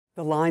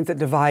The lines that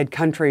divide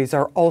countries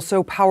are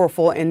also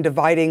powerful in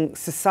dividing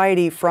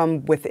society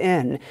from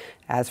within,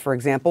 as, for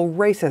example,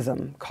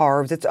 racism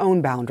carves its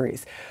own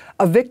boundaries.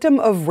 A victim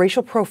of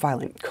racial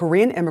profiling,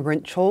 Korean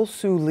immigrant Chol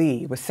Soo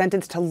Lee was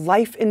sentenced to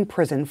life in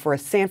prison for a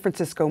San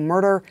Francisco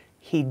murder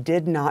he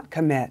did not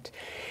commit.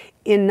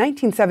 In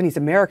 1970s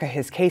America,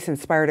 his case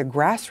inspired a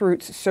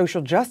grassroots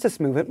social justice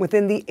movement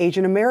within the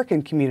Asian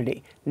American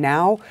community.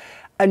 Now,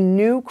 a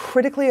new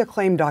critically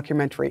acclaimed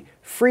documentary,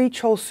 Free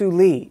Chol Soo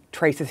Lee,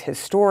 traces his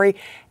story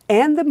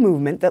and the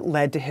movement that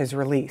led to his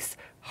release.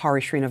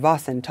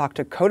 Sreenivasan talked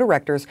to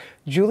co-directors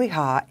Julie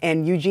Ha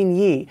and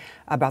Eugene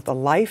about the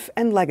life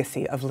and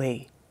legacy of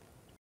Lee.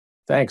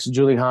 Thanks,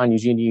 Julie Ha and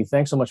Eugene.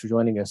 Thanks so much for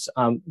joining us.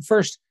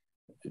 First,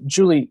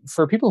 Julie,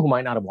 for people who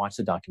might not have watched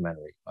the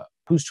documentary,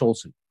 who's Chol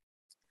Soo?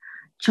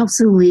 Chol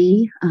Soo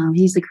Lee,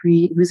 he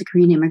was a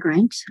Korean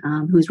immigrant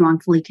who was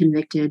wrongfully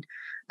convicted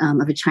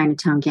of a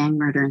Chinatown gang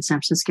murder in San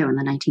Francisco in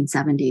the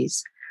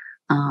 1970s.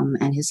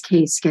 And his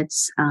case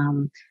gets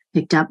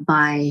picked up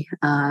by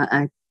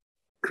a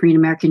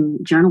Korean-American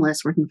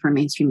journalist working for a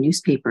mainstream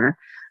newspaper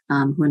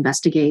who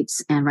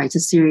investigates and writes a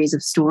series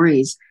of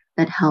stories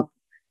that help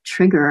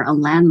trigger a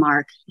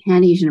landmark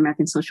pan-Asian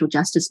American social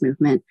justice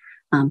movement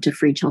to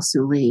free Chol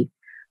Soo Lee.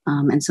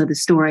 And so the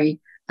story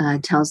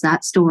tells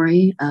that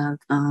story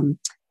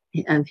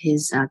of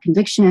his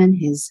conviction,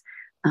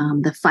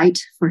 the fight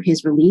for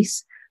his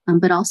release,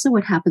 but also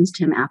what happens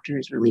to him after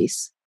his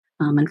release.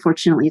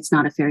 Unfortunately, it's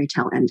not a fairy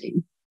tale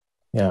ending.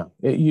 Yeah.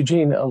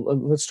 Eugene,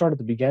 let's start at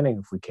the beginning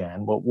if we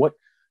can.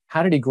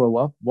 How did he grow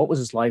up? What was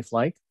his life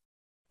like?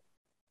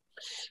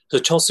 So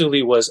Chol Soo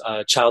Lee was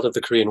a child of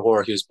the Korean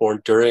War. He was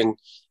born during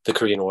the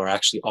Korean War,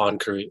 actually on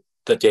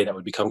the day that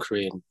would become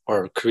Korean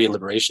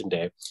Liberation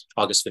Day,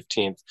 August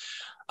 15th,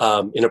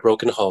 in a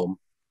broken home.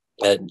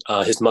 And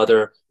his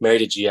mother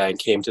married a GI and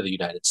came to the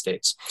United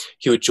States.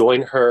 He would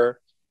join her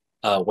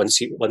once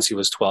he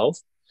was 12,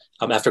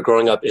 after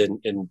growing up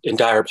in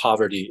dire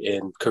poverty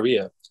in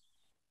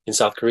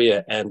South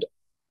Korea. And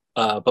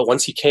but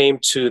once he came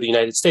to the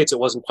United States, it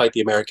wasn't quite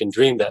the American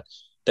dream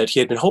that he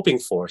had been hoping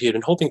for. He had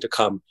been hoping to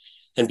come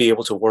and be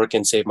able to work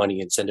and save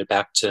money and send it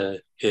back to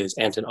his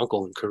aunt and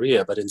uncle in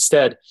Korea. But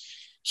instead,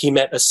 he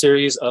met a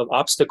series of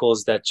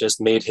obstacles that just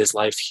made his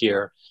life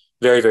here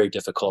very, very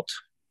difficult.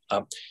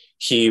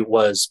 He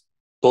was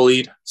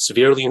bullied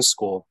severely in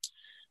school.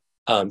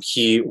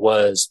 He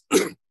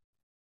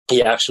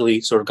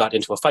actually sort of got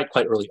into a fight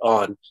quite early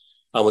on,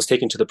 was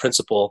taken to the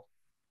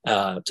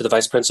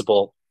vice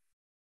principal.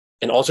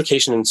 An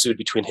altercation ensued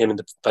between him and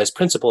the vice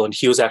principal, and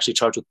he was actually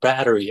charged with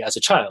battery as a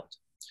child,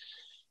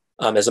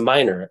 as a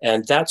minor.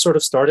 And that sort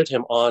of started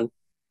him on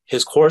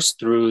his course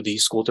through the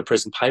school to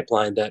prison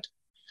pipeline that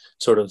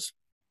sort of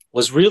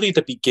was really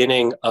the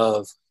beginning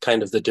of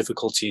kind of the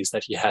difficulties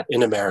that he had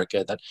in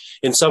America that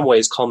in some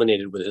ways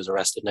culminated with his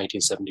arrest in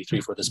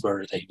 1973 for this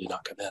murder that he did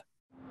not commit.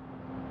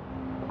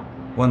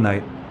 One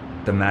night,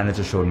 the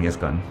manager showed me his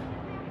gun.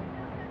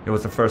 It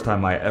was the first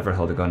time I ever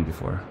held a gun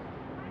before.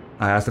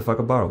 I asked if I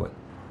could borrow it.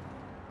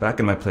 Back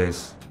in my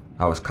place,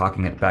 I was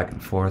cocking it back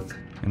and forth,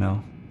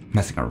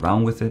 messing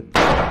around with it.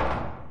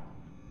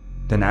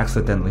 Then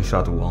accidentally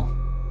shot the wall.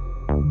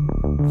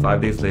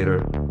 5 days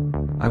later,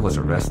 I was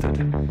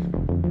arrested.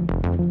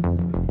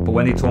 But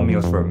when they told me it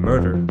was for a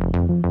murder,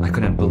 I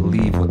couldn't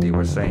believe what they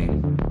were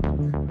saying.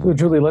 So,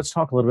 Julie, let's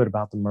talk a little bit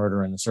about the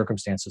murder and the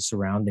circumstances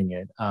surrounding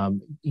it.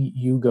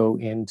 You go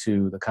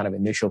into the kind of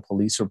initial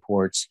police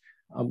reports.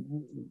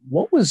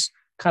 What was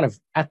kind of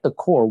at the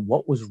core,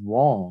 what was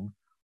wrong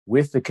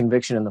with the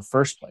conviction in the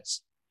first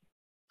place?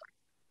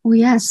 Well,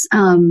 yes.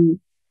 When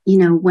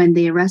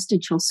they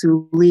arrested Chol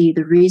Soo Lee,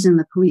 the reason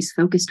the police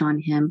focused on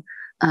him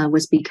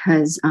was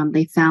because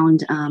they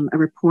found a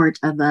report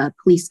of a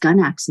police gun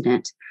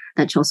accident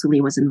that Chol Soo Lee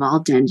was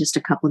involved in just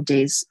a couple of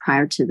days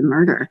prior to the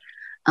murder.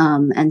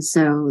 And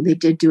so they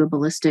did do a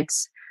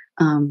ballistics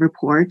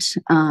report.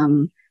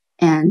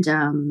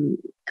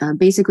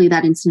 Basically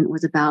that incident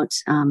was about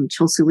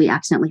Chol Soo Lee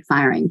accidentally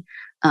firing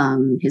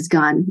his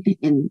gun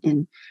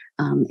in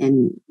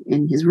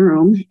his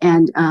room.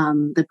 And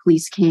the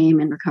police came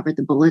and recovered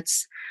the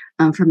bullets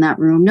from that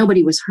room.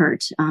 Nobody was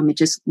hurt. It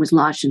just was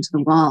lodged into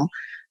the wall.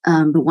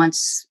 But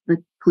once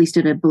the police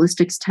did a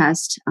ballistics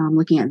test,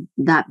 looking at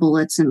that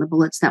bullets and the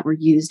bullets that were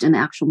used in the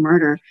actual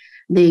murder,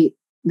 they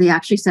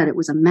actually said it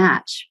was a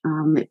match.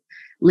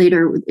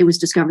 Later, it was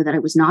discovered that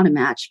it was not a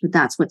match, but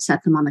that's what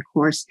set them on the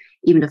course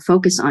even to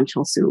focus on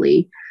Chol Soo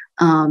Lee.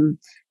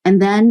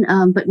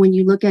 But when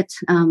you look at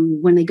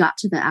when they got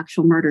to the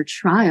actual murder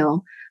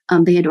trial,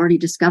 they had already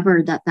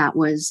discovered that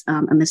was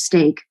a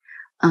mistake.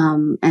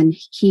 And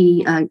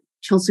Chol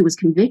Soo was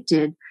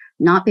convicted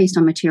not based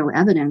on material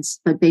evidence,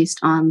 but based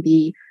on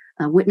the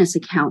witness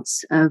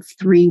accounts of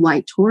 3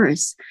 white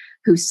tourists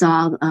who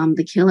saw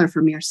the killer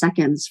for mere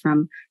seconds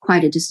from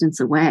quite a distance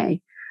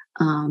away.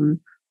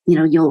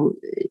 You'll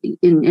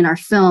in our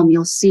film,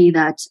 you'll see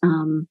that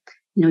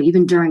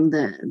even during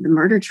the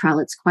murder trial,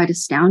 it's quite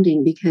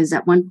astounding because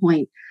at one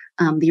point,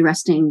 the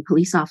arresting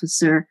police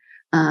officer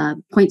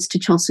points to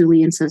Chol Soo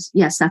Lee and says,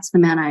 yes, that's the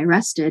man I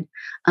arrested.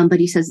 But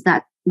he says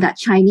that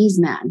Chinese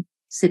man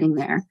sitting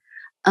there.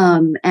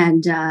 And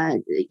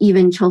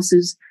even Chol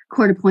Soo's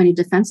court-appointed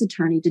defense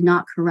attorney did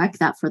not correct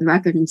that for the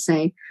record and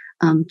say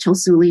Chol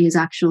Soo Lee is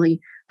actually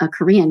a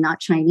Korean, not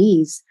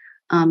Chinese.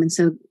 And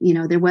so,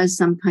 there was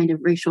some kind of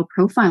racial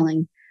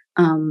profiling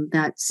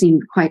that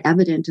seemed quite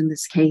evident in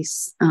this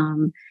case.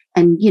 And,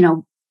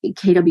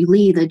 K.W.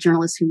 Lee, the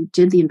journalist who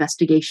did the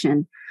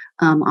investigation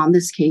on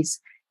this case,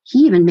 he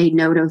even made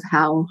note of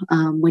how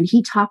when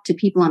he talked to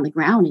people on the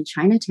ground in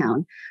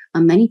Chinatown,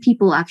 many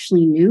people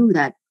actually knew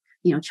that,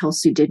 Chol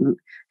Soo didn't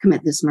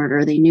commit this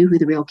murder. They knew who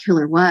the real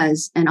killer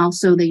was. And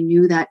also they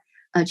knew that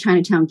a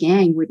Chinatown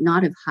gang would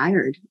not have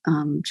hired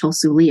Chol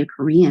Soo Lee, a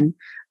Korean,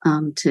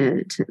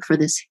 for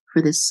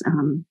this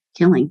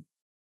killing.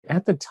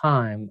 At the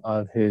time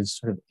of his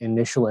sort of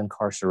initial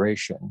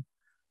incarceration,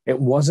 it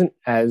wasn't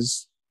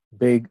as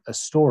big a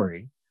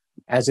story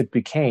as it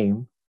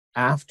became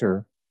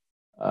after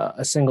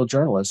a single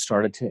journalist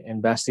started to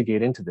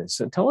investigate into this.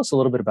 So tell us a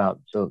little bit about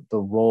the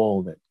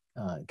role that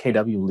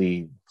K.W.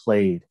 Lee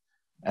played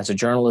as a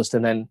journalist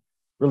and then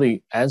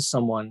really as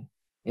someone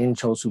in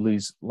Chol Soo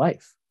Lee's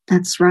life.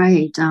 That's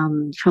right.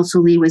 Chol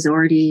Soo Lee was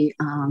already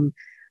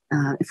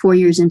 4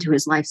 years into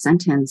his life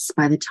sentence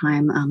by the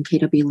time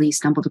K.W. Lee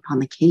stumbled upon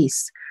the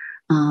case.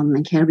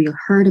 And K.W.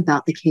 heard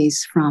about the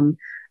case from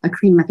a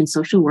Korean American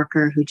social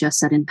worker who just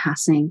said in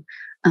passing,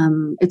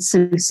 it's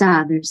so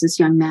sad. There's this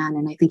young man,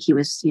 and I think he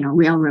was,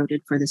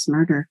 railroaded for this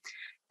murder.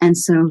 And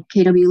so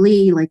K.W.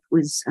 Lee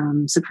was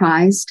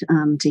surprised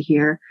to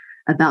hear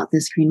about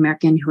this Korean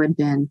American who had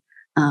been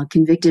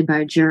convicted by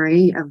a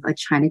jury of a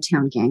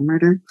Chinatown gang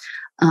murder.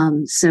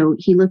 So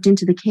he looked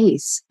into the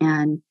case,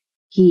 and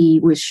he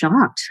was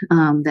shocked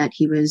that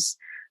he was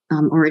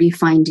already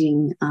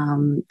finding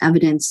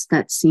evidence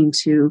that seemed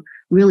to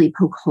really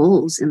poke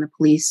holes in the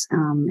police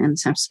and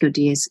San Francisco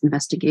DA's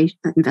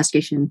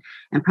investigation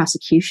and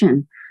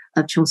prosecution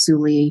of Chol Soo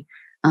Lee.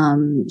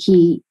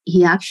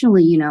 He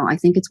actually, I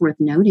think it's worth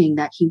noting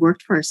that he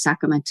worked for a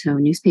Sacramento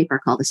newspaper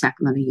called the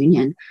Sacramento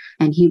Union,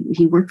 and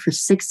he worked for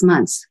 6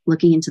 months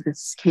looking into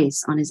this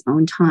case on his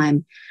own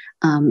time,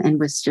 and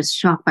was just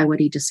shocked by what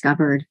he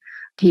discovered.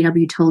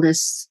 KW told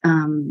us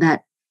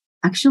that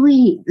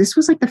actually this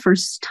was the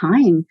first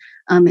time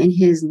in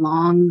his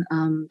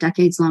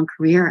decades-long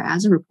career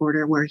as a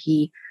reporter where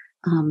he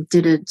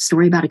did a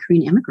story about a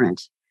Korean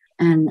immigrant,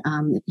 and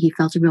he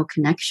felt a real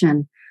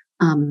connection.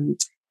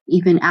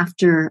 Even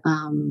after,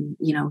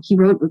 he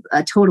wrote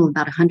a total of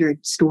about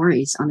 100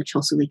 stories on the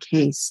Chol Soo Lee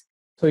case.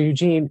 So,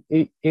 Eugene,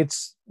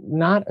 it's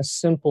not a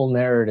simple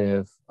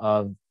narrative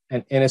of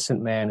an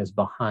innocent man is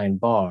behind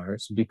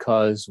bars,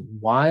 because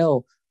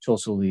while Chol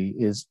Soo Lee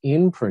is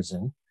in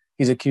prison,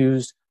 he's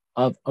accused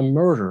of a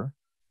murder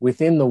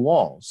within the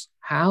walls.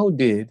 How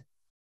did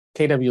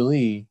K.W.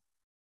 Lee,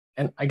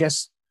 and I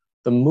guess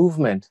the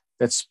movement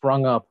that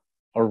sprung up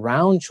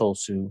around Chol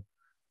Soo,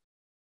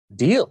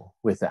 deal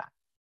with that?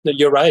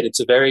 You're right.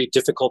 It's a very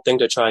difficult thing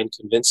to try and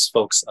convince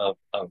folks of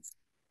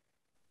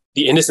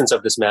the innocence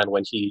of this man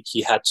when he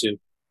had to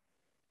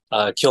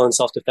kill in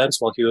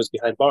self-defense while he was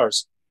behind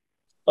bars.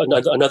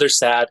 Another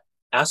sad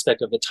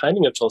aspect of the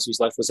timing of Chol Soo's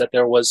life was that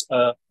there was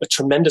a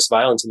tremendous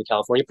violence in the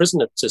California prison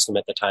system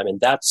at the time, and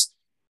that's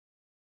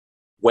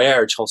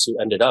where Chol Soo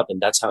ended up, and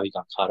that's how he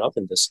got caught up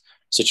in this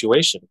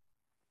situation.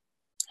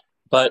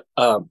 But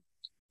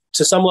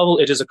to some level,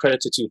 it is a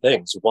credit to two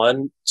things.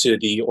 One, to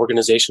the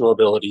organizational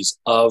abilities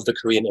of the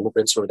Korean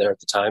immigrants who were there at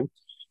the time.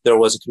 There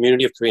was a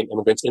community of Korean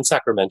immigrants in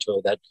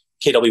Sacramento that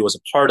KW was a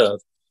part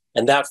of,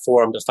 and that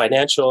formed a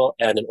financial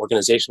and an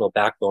organizational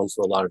backbone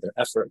for a lot of their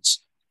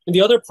efforts. And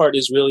the other part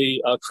is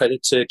really a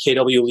credit to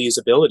KW Lee's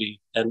ability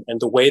and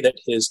the way that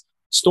his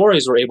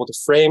stories were able to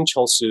frame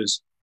Chol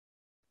Soo's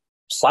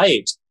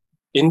plight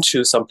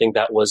into something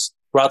that was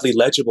broadly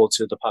legible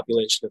to the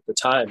population at the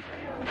time.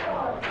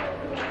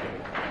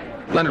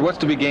 Leonard, what's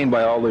to be gained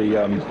by all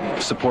the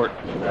support?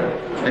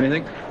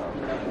 Anything?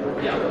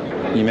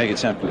 You make it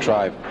sound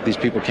contrived. These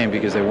people came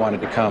because they wanted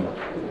to come.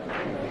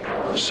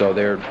 So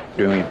they're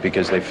doing it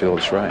because they feel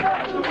it's right.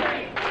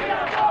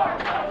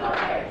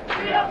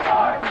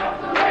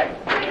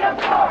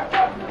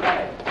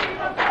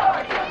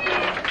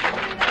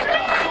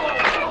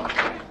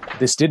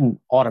 This didn't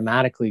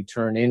automatically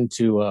turn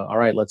into, all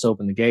right, let's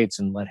open the gates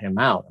and let him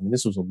out. I mean,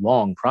 this was a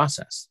long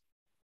process.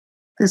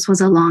 This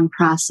was a long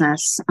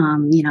process.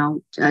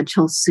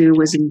 Chol Soo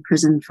was in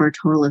prison for a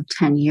total of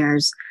 10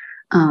 years.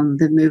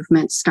 The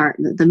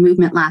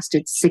movement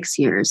lasted 6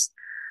 years.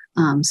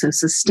 So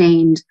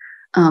sustained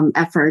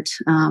effort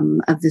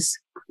of this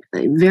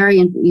very,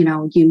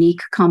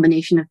 unique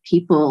combination of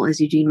people,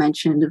 as Eugene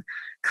mentioned, of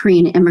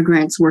Korean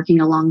immigrants working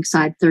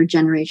alongside third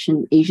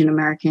generation Asian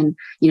American,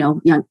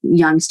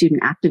 young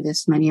student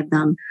activists, many of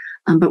them,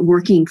 but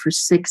working for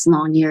 6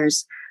 long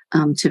years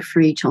to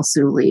free Chol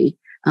Soo Lee.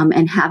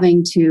 And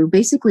having to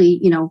basically,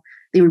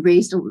 they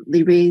raised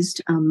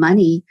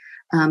money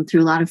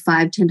through a lot of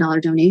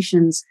 $5-10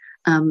 donations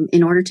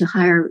in order to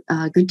hire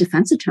good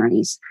defense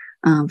attorneys.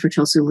 for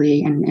Chol Soo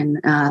Lee and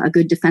a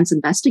good defense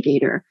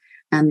investigator.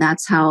 And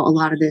that's how a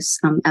lot of this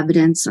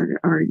evidence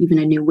or even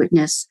a new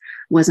witness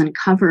was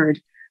uncovered.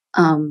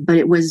 But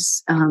it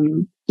was,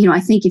 I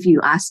think if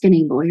you ask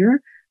any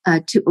lawyer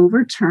to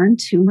overturn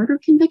 2 murder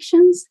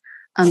convictions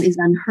is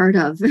unheard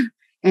of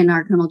in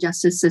our criminal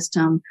justice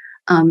system.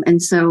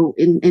 And so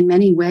in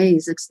many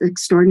ways, it's an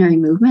extraordinary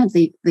movement.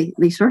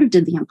 They sort of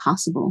did the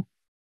impossible.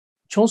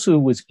 Chol Soo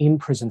was in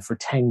prison for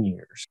 10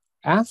 years.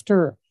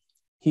 After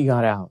he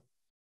got out,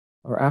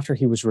 or after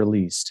he was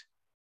released,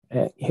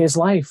 his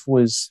life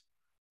was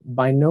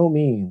by no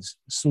means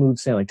smooth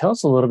sailing. Tell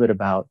us a little bit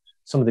about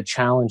some of the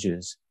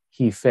challenges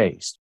he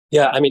faced.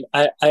 Yeah, I mean,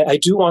 I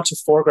do want to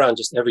foreground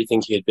just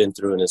everything he had been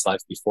through in his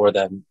life before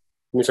then.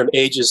 I mean, from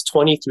ages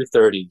 20 through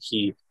 30,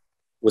 he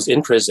was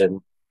in prison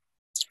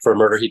for a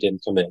murder he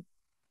didn't commit.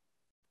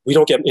 We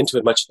don't get into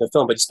it much in the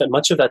film, but he spent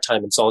much of that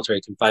time in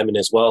solitary confinement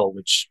as well,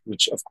 which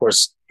of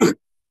course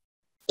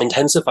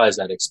intensifies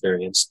that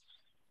experience.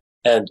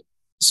 And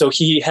so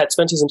he had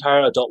spent his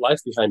entire adult life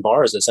behind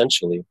bars,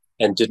 essentially,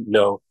 and didn't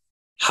know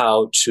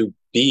how to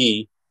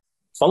be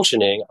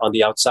functioning on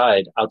the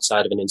outside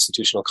of an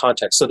institutional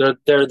context. So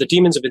there are the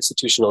demons of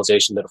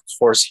institutionalization that, of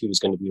course, he was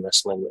going to be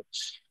wrestling with.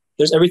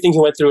 There's everything he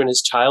went through in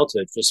his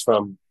childhood, just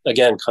from,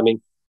 again,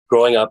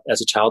 growing up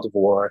as a child of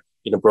war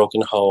in a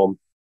broken home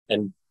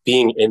and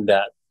being in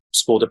that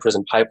school to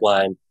prison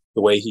pipeline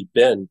the way he'd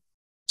been.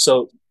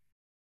 So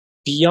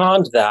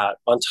beyond that,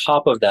 on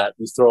top of that,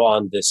 we throw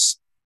on the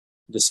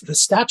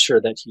stature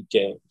that he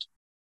gained,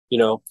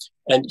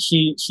 and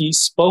he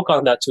spoke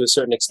on that to a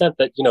certain extent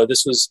that,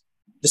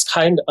 this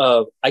kind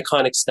of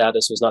iconic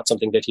status was not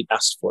something that he'd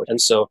asked for. And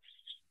so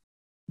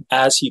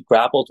as he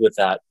grappled with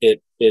that,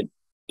 it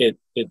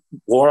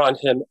wore on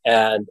him,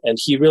 and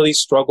he really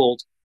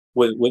struggled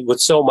with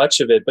so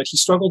much of it, but he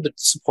struggled with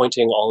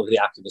disappointing all of the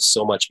activists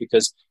so much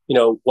because,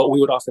 what we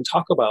would often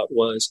talk about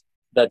was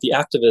that the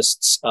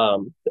activists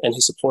and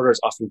his supporters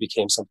often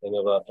became something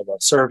of a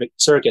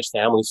surrogate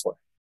family for him.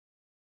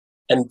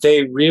 And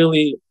they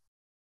really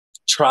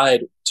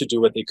tried to do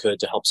what they could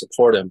to help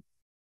support him.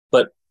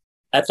 But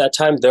at that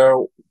time, there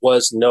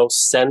was no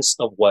sense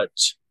of what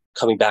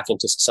coming back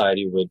into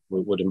society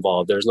would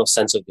involve. There was no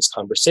sense of this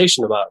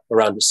conversation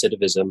around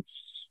recidivism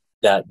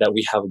that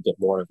we have a bit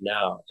more of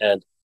now.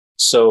 And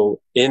so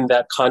in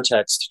that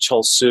context,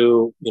 Chol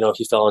Soo,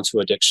 he fell into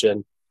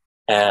addiction,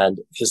 and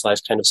his life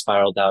kind of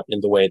spiraled out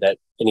in the way that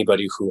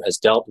anybody who has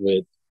dealt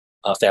with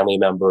a family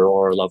member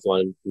or a loved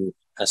one who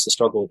has to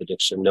struggle with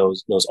addiction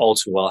knows all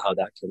too well how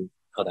that can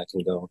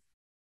go.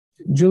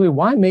 Julie,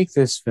 why make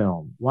this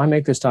film? Why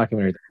make this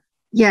documentary?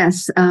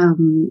 Yes.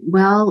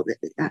 Well,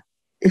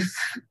 if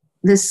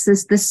this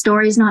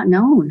story is not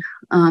known,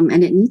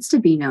 and it needs to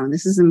be known.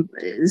 This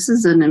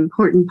is an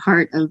important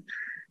part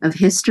of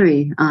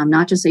history,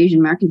 not just Asian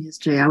American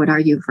history. I would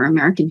argue for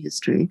American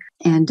history.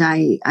 And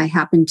I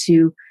happened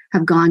to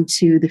have gone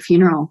to the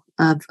funeral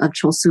of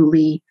Chol Soo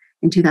Lee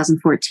in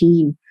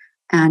 2014.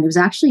 And it was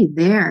actually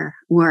there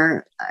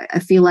where I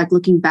feel like,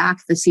 looking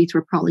back, the seeds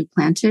were probably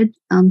planted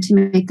to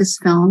make this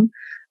film.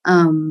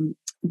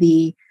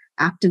 The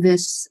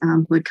activists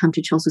who had come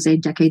to Chol Soo's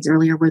aid decades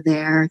earlier were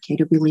there.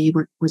 KW Lee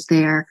was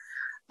there.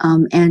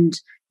 And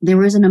there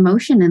was an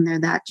emotion in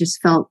there that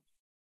just felt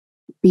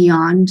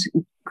beyond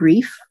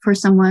grief for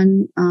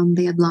someone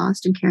they had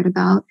lost and cared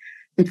about.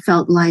 It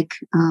felt like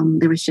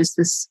there was just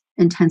this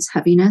intense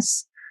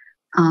heaviness.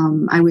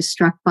 I was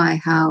struck by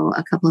how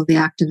a couple of the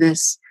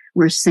activists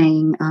were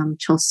saying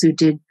Chol Soo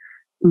did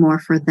more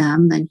for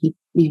them than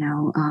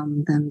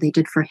than they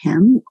did for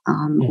him,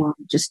 or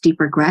just deep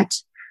regret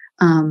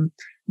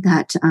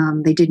that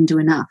they didn't do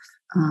enough.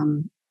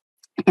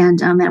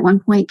 And at one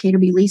point,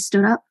 KW Lee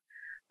stood up,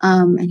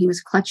 and he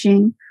was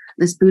clutching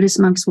this Buddhist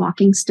monk's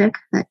walking stick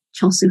that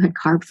Chol Soo had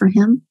carved for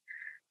him.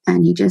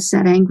 And he just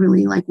said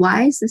angrily,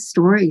 why is this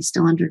story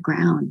still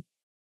underground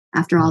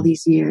after all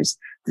these years?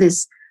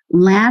 This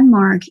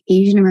landmark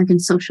Asian American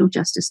social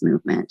justice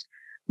movement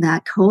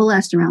that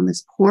coalesced around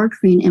this poor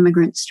Korean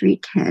immigrant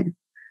street kid,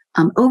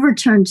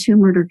 overturned 2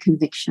 murder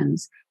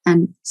convictions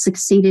and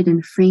succeeded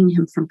in freeing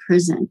him from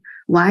prison.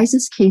 Why is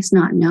this case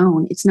not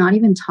known? It's not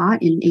even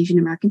taught in Asian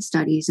American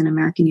studies in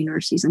American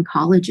universities and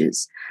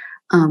colleges.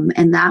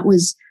 And that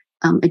was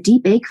a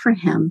deep ache for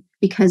him,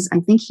 because I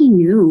think he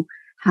knew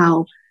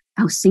how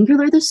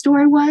singular the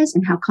story was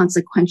and how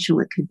consequential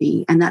it could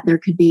be, and that there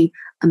could be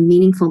a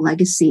meaningful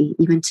legacy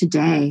even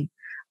today.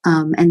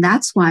 And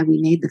that's why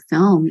we made the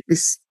film.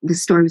 This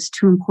story was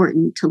too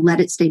important to let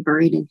it stay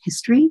buried in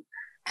history.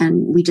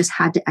 And we just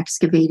had to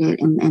excavate it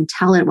and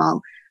tell it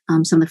while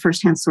some of the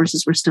firsthand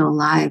sources were still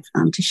alive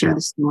to share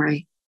the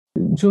story.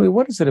 Julie,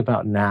 what is it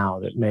about now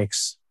that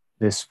makes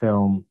this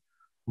film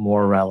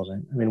more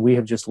relevant? I mean, we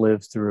have just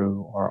lived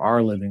through, or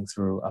are living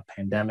through, a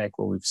pandemic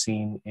where we've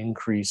seen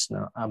increased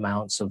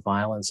amounts of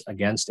violence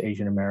against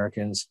Asian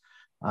Americans.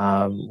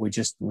 We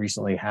just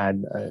recently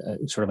had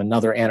sort of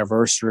another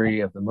anniversary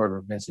of the murder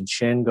of Vincent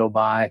Chin go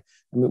by.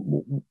 I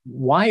mean,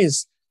 why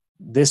is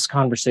this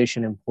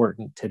conversation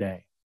important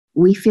today?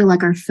 we feel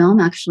like our film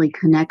actually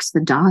connects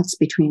the dots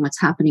between what's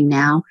happening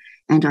now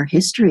and our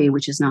history,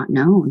 which is not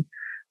known.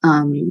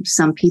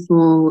 Some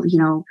people,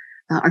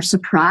 are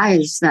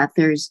surprised that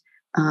there's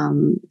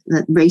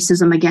that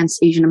racism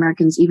against Asian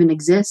Americans even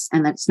exists,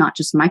 and that it's not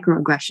just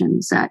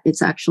microaggressions, that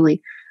it's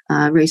actually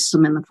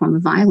racism in the form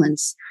of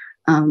violence.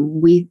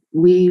 We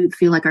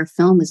feel like our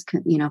film is,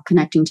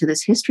 connecting to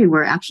this history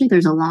where actually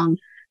there's a long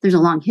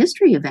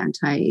history of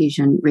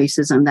anti-Asian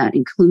racism that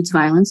includes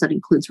violence, that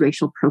includes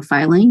racial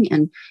profiling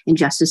and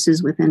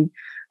injustices within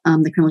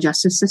the criminal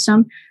justice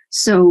system.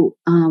 So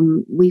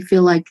we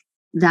feel like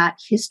that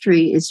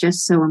history is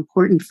just so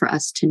important for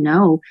us to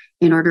know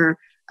in order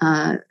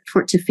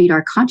for it to feed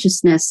our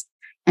consciousness,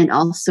 and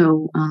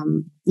also,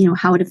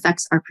 how it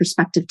affects our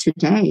perspective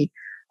today.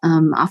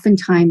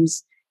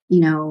 Oftentimes,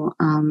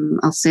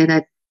 I'll say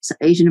that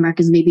Asian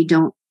Americans maybe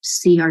don't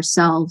see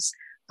ourselves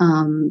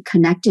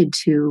connected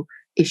to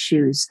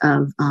issues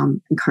of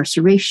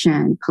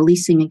incarceration,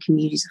 policing in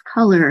communities of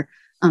color,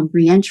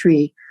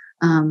 reentry,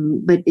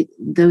 but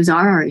those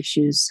are our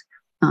issues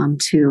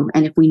too.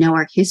 And if we know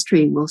our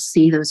history, we'll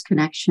see those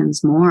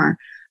connections more.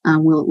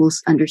 We'll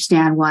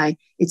understand why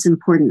it's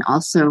important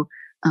also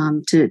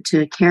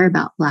to care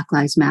about Black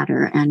Lives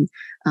Matter and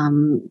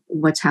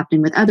what's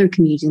happening with other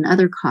communities and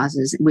other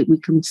causes. We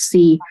can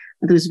see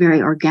those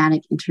very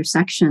organic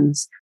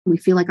intersections. We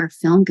feel like our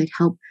film could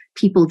help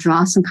people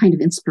draw some kind of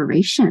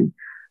inspiration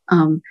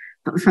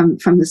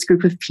from this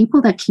group of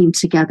people that came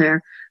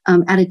together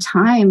at a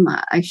time,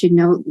 I should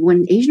note,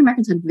 when Asian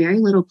Americans had very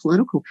little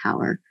political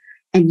power,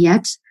 and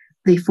yet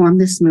they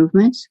formed this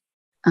movement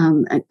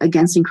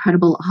against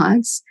incredible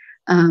odds.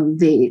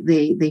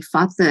 They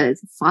fought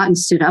and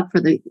stood up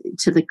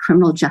to the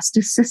criminal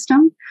justice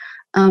system,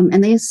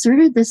 and they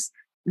asserted this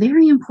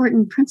very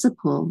important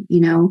principle.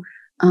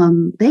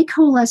 They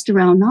coalesced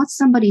around not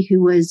somebody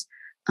who was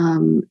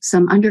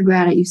some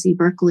undergrad at UC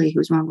Berkeley who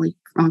was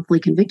wrongfully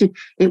convicted.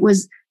 It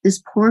was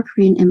this poor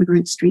Korean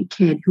immigrant street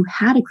kid who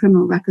had a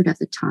criminal record at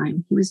the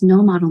time. He was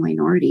no model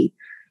minority,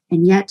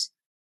 and yet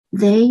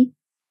they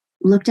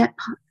looked at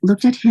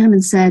him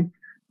and said,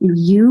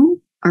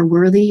 "You are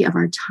worthy of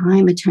our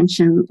time,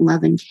 attention,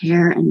 love, and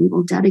care, and we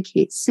will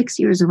dedicate 6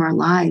 years of our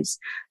lives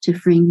to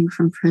freeing you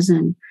from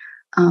prison."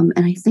 And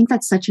I think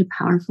that's such a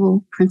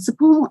powerful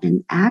principle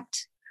and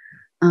act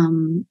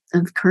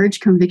of courage,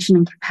 conviction,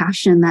 and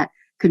compassion that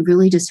could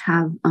really just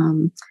have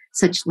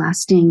such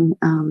lasting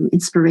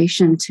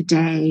inspiration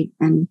today,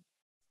 and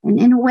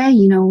in a way,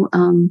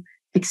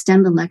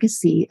 extend the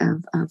legacy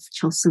of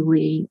Chol Soo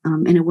Lee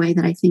in a way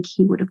that I think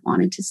he would have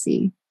wanted to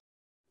see.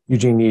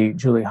 Eugene Yi,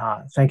 Julie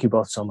Ha, thank you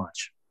both so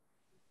much.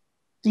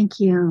 Thank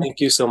you. Thank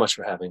you so much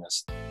for having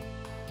us.